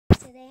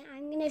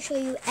to show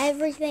you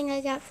everything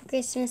I got for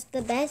Christmas.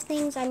 The best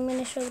things I'm going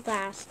to show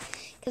last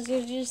because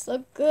they're just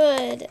so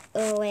good.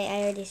 Oh, wait,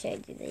 I already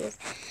showed you these.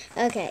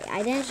 Okay,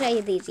 I didn't show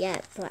you these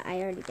yet, but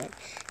I already did.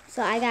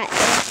 So I got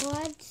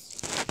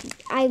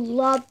AirPods. I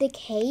love the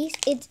case.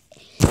 It's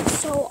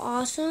so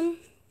awesome.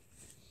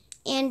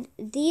 And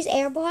these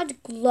AirPods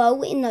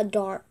glow in the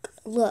dark.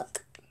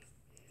 Look.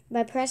 If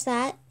I press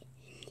that,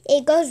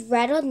 it goes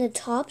red on the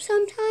top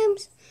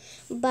sometimes,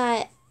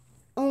 but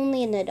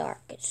only in the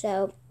dark.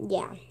 So,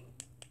 yeah.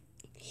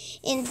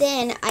 And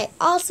then I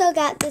also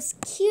got this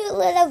cute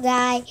little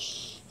guy.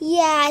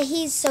 Yeah,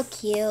 he's so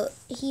cute.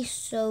 He's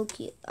so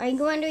cute. Are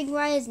you wondering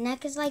why his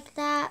neck is like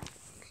that?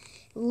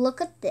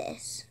 Look at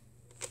this.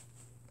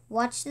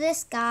 Watch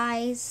this,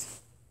 guys.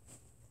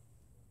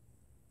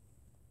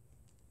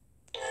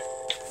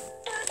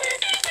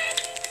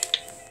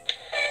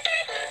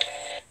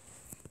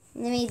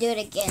 Let me do it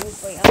again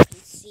so y'all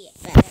can see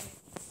it better.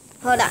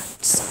 Hold on.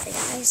 Sorry,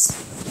 guys.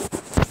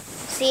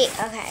 See?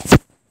 Okay.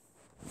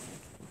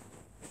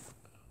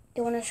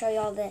 I want to show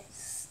y'all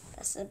this.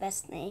 That's the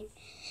best thing.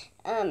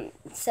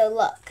 So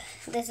look.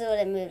 This is what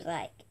it moves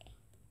like.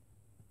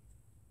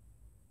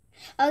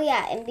 Oh,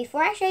 yeah. And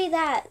before I show you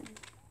that,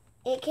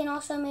 it can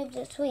also move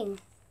the swing.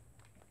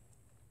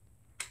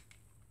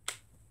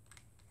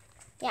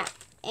 Yeah.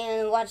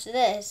 And watch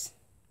this.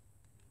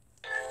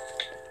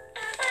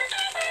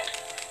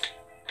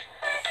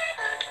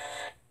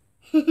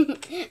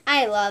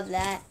 I love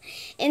that.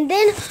 And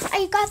then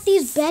I got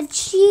these bed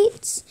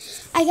sheets.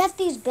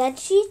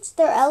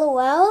 They're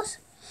LOLs.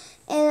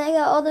 And I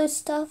got all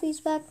those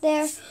stuffies back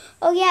there.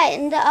 Oh yeah,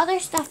 and the other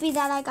stuffy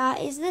that I got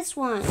is this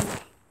one.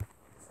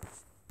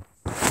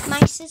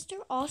 My sister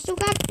also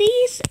got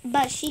these,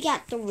 but she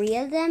got 3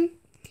 of them.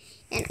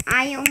 And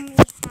I only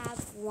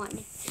have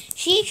 1.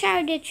 She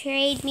tried to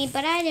trade me,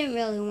 but I didn't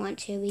really want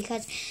to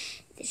because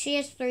she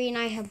has 3 and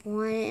I have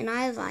 1, and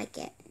I like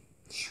it.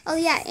 Oh,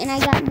 yeah, and I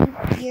got new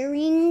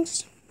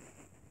earrings.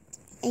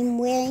 I'm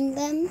wearing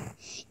them.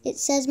 It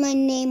says my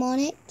name on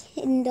it,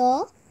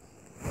 Kindle,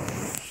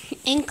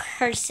 in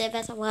cursive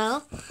as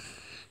well.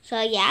 So,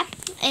 yeah.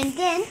 And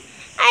then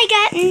I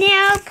got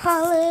nail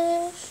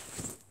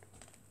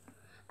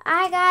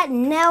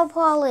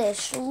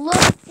polish. Look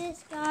at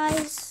this,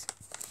 guys.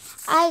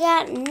 I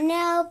got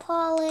nail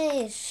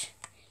polish.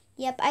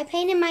 Yep, I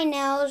painted my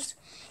nails.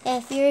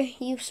 If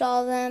you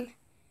saw them,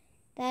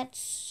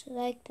 that's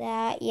like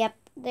that. Yep.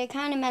 They're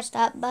kind of messed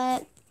up,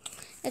 but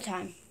it's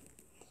fine.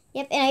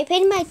 Yep, and I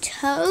painted my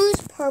toes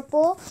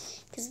purple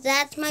because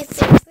that's my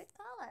favorite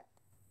color.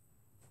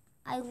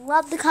 I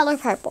love the color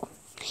purple.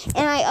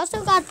 And I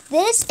also got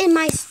this in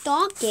my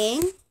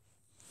stocking.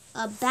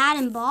 A bat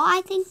and ball,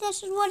 I think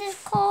this is what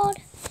it's called.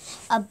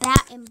 A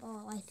bat and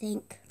ball, I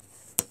think.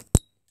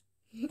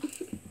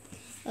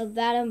 A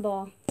bat and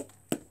ball.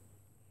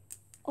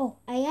 Oh,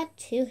 I got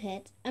 2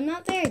 hits. I'm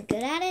not very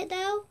good at it,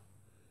 though.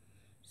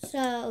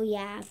 So,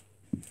 yeah.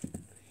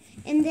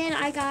 And then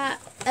I got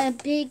a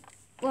big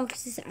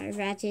box of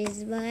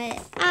scratches,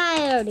 but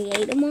I already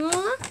ate them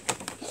all.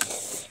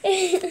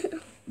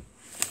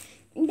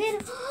 And then,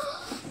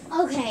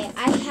 okay,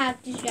 I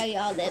have to show you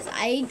all this.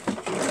 I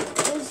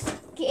just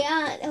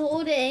can't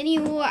hold it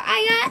anymore.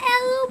 I got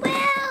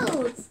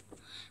LOLs.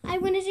 I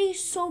want to say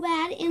so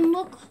bad. And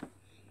look,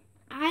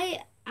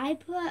 I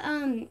put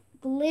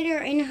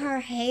glitter in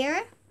her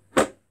hair.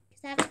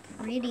 That's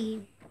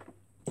pretty.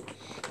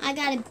 I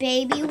got a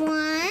baby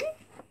one.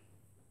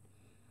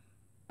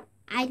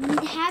 I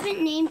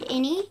haven't named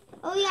any.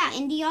 Oh, yeah,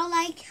 and do y'all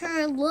like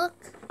her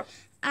look?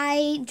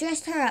 I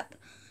dressed her up.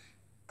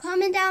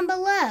 Comment down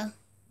below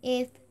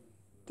if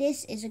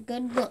this is a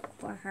good look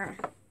for her.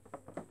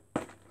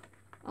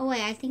 Oh,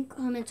 wait, I think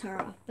comments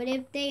are off. But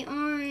if they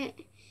aren't,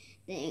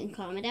 then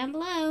comment down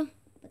below.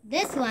 But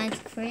this one's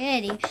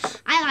pretty.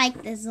 I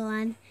like this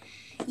one.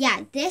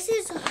 Yeah, this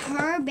is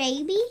her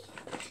baby.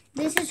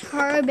 This is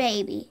her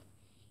baby.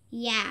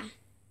 Yeah.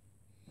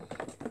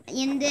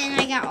 And then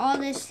I got all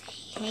this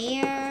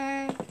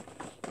hair.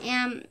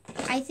 And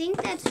I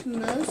think that's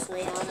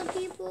mostly all the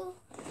people.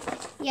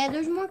 Yeah,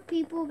 there's more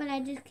people, but I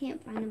just can't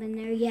find them in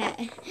there yet.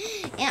 And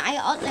I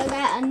also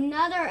got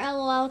another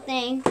LOL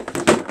thing.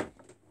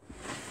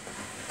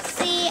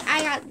 See,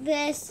 I got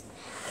this.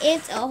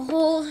 It's a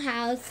whole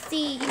house.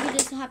 See, you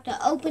just have to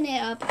open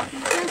it up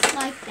just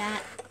like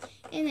that.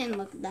 And then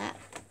look at that.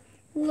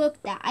 Look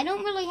at that. I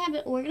don't really have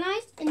it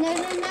organized. And there's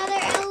another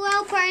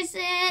LOL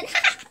person.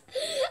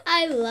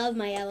 I love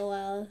my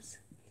LOLs.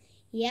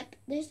 Yep,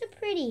 they're so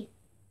pretty.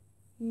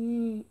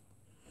 Yep,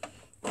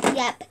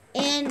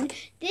 and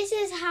this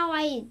is how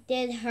I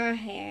did her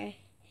hair.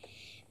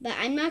 But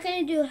I'm not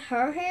going to do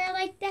her hair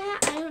like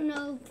that. I don't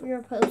know if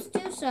you're supposed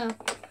to, so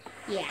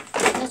yeah.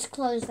 Let's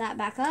close that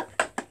back up.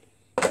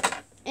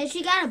 And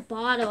she got a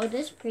bottle,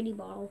 this pretty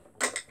bottle.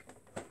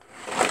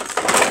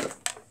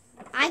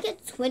 I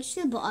could switch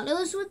the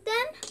bottles with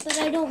them, but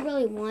I don't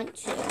really want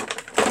to.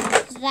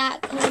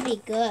 That could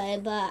be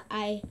good, but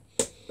I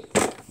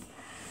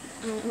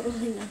don't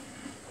really know.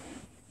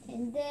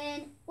 And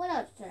then, what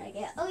else did I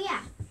get? Oh,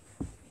 yeah.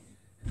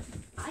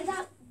 I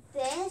got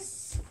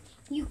this.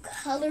 You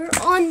color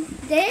on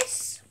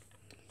this.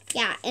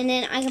 Yeah, and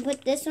then I can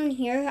put this on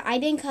here. I've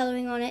been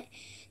coloring on it.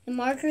 The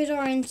markers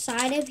are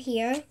inside of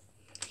here.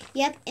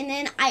 Yep, and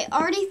then I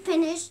already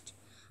finished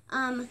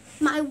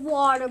my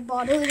water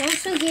bottle. It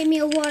also gave me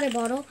a water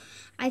bottle.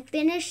 I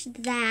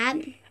finished that.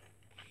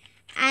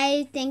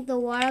 I think the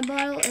water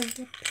bottle is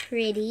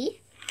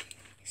pretty.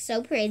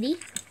 So pretty.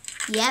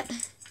 Yep.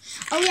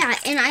 Oh yeah,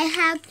 and I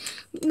have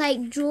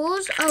like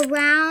jewels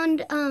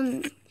around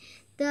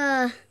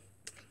the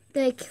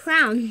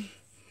crown.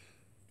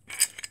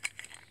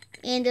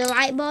 And the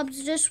light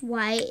bulb's just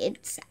white.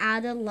 It's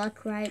out of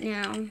luck right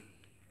now. And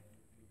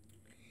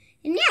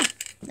yeah,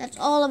 that's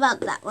all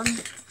about that one.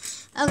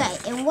 Okay,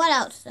 and what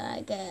else did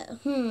I get?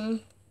 Oh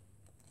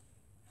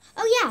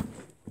yeah,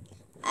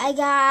 I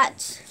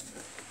got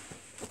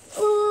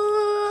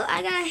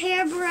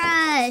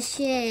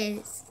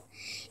hairbrushes.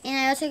 And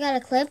I also got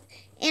a clip.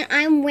 And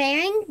I'm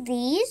wearing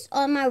these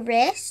on my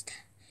wrist.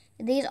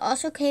 These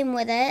also came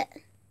with it.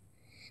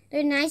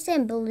 They're nice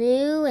and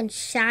blue and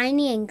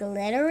shiny and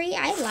glittery.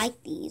 I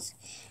like these.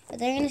 But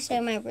they're going to stay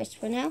on my wrist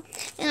for now.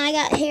 And I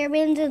got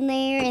hairbands in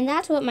there. And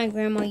that's what my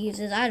grandma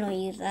uses. I don't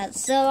use that.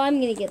 So I'm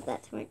going to give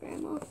that to my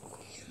grandma.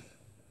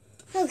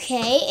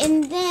 Okay.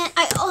 And then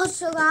I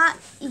also got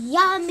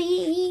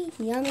yummy.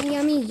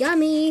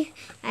 I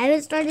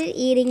haven't started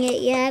eating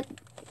it yet.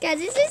 Because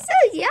this is so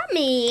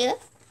yummy.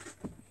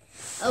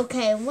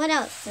 Okay. What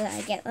else did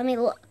I get? Let me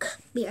look.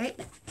 Be right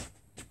back.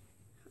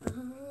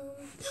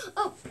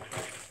 Oh.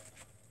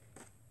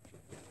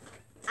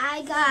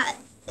 I got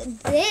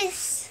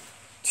this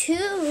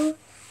to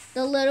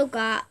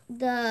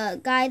the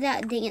guy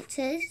that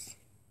dances.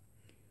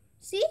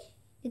 See?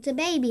 It's a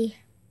baby.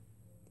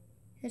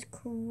 His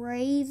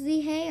crazy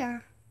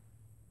hair.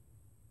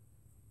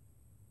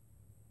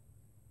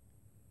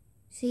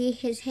 See,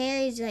 his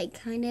hair is like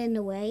kind of in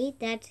the way.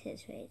 That's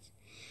his face.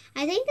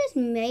 I think this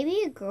may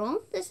be a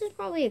girl. This is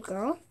probably a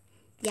girl.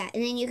 Yeah,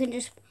 and then you can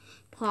just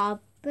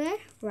pop it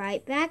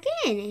right back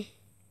in.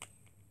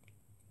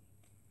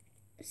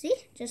 See?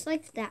 Just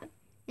like that.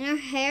 And her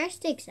hair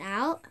sticks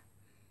out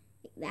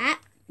like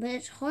that, but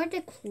it's hard to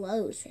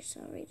close for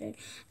some reason.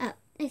 Oh,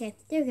 okay.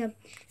 There we go.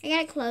 I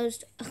got it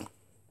closed. Oh,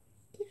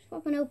 keeps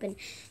popping open.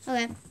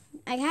 Okay.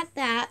 I got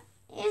that.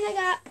 And I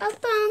got a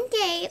phone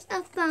case.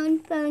 A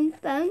phone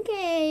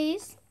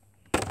case.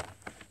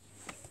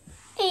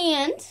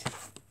 And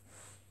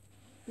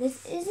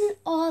this isn't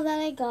all that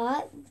I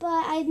got,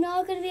 but I'm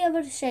not going to be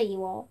able to show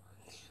you all.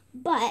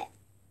 But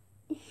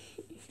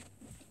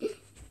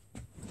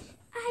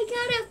I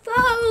got a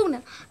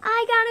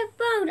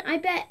phone. I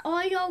bet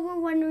all y'all were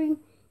wondering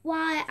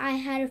why I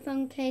had a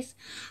phone case.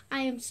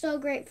 I am so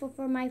grateful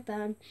for my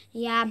phone.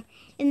 Yeah,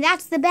 and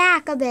that's the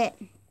back of it.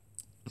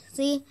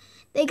 See,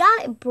 they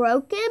got it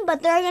broken,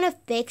 but they're going to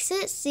fix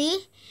it.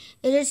 See,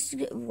 it just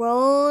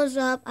rolls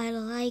up. I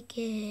like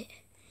it.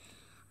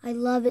 I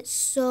love it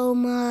so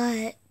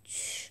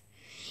much.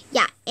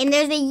 Yeah, and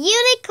there's a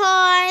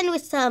unicorn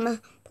with some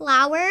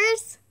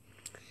flowers.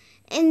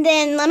 And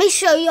then let me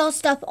show y'all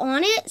stuff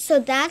on it. So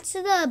that's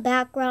the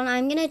background.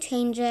 I'm going to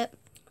change it.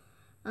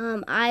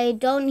 I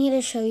don't need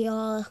to show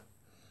y'all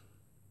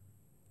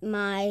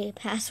my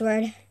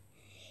password.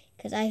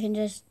 Because I can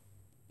just...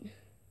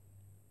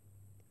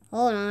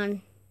 Hold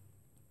on.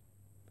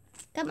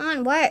 Come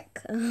on,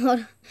 work.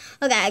 Okay,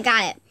 I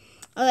got it.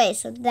 Okay,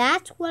 so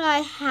that's what I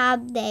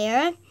have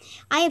there.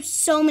 I have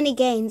so many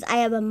games. I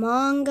have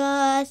Among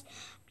Us,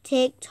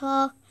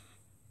 TikTok,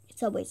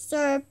 Subway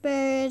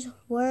Surfers,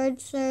 Word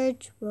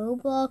Search,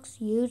 Roblox,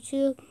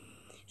 YouTube,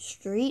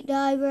 Street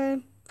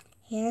Diver,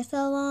 Hair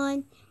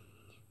Salon,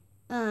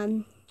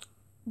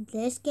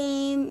 this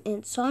game,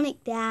 and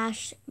Sonic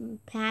Dash,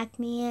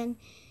 Pac-Man,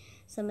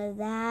 some of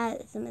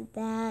that.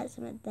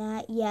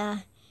 Yeah,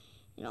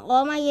 and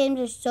all my games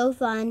are so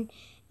fun.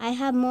 I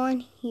have more in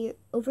here,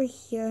 over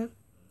here.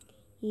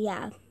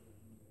 Yeah.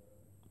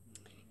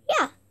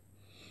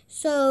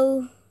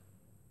 So,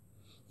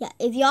 yeah,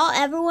 if y'all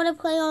ever want to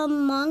play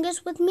Among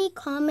Us with me,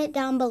 comment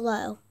down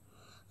below.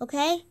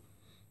 Okay?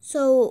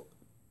 So,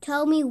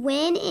 tell me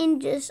when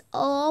and just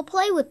I'll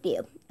play with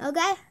you.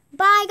 Okay?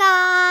 Bye,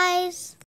 guys.